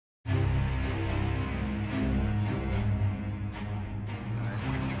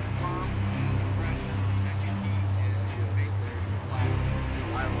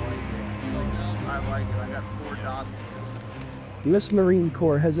the US Marine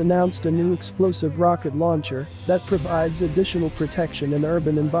Corps has announced a new explosive rocket launcher that provides additional protection in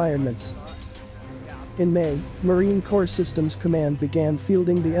urban environments. In May, Marine Corps Systems Command began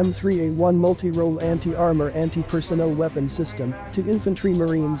fielding the M3A1 multi-role anti-armor anti-personnel weapon system to infantry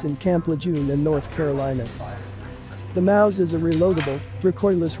Marines in Camp Lejeune in North Carolina. The MAAWS is a reloadable,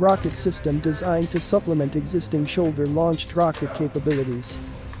 recoilless rocket system designed to supplement existing shoulder-launched rocket capabilities.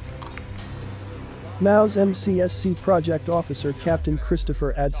 MAAWS MCSC Project Officer Captain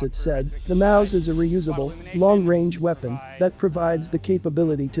Christopher Adsett said, "The MAAWS is a reusable, long-range weapon that provides the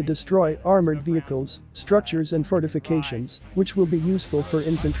capability to destroy armored vehicles, structures and fortifications, which will be useful for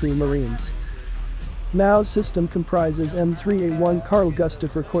infantry Marines." MAAWS system comprises M3A1 Carl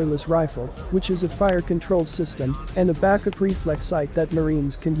Gustaf recoilless rifle, which is a fire control system, and a backup reflex sight that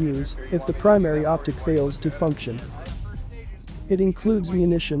Marines can use if the primary optic fails to function. It includes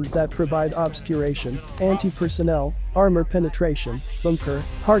munitions that provide obscuration, anti-personnel, armor penetration, bunker,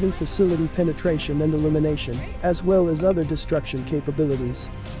 hardened facility penetration and illumination, as well as other destruction capabilities.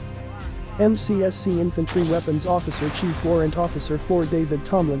 MCSC Infantry Weapons Officer Chief Warrant Officer 4 David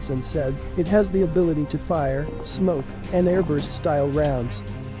Tomlinson said, "It has the ability to fire, smoke, and airburst-style rounds.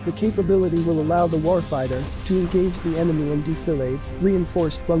 The capability will allow the warfighter to engage the enemy in defilade,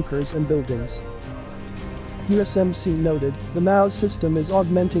 reinforced bunkers and buildings." USMC noted, the MAAWS system is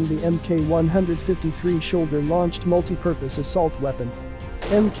augmenting the Mk153 shoulder-launched multi-purpose assault weapon.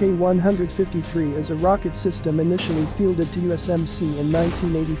 Mk153 is a rocket system initially fielded to USMC in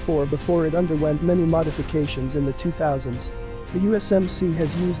 1984 before it underwent many modifications in the 2000s. The USMC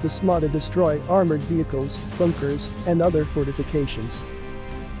has used the SMA to destroy armored vehicles, bunkers, and other fortifications.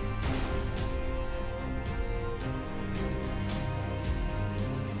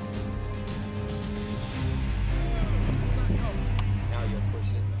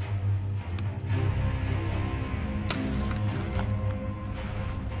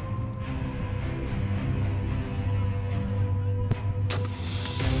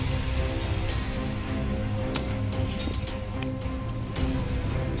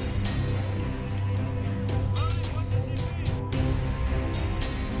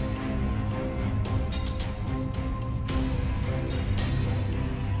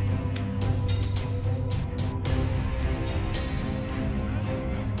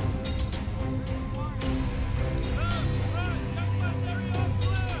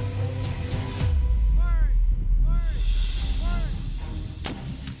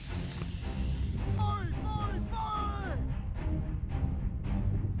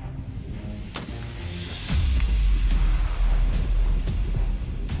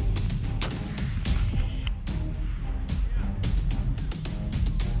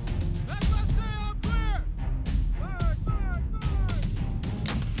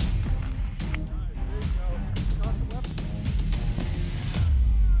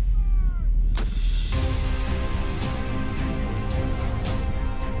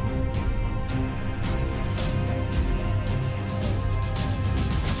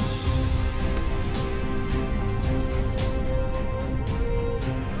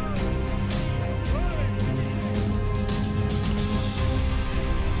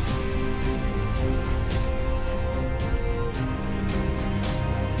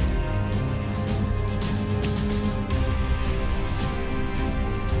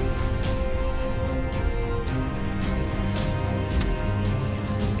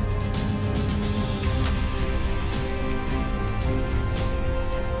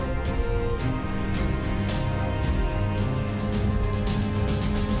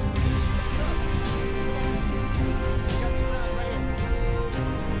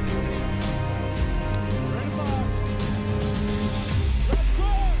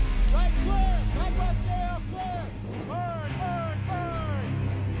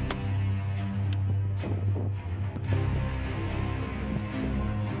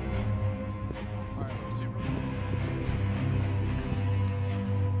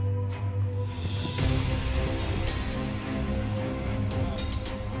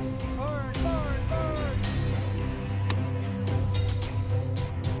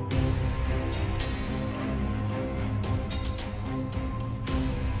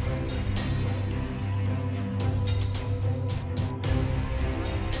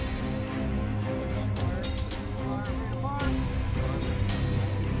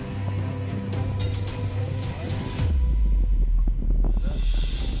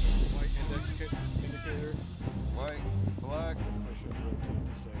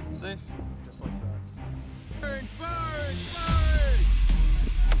 Safe? Just like that. Fire!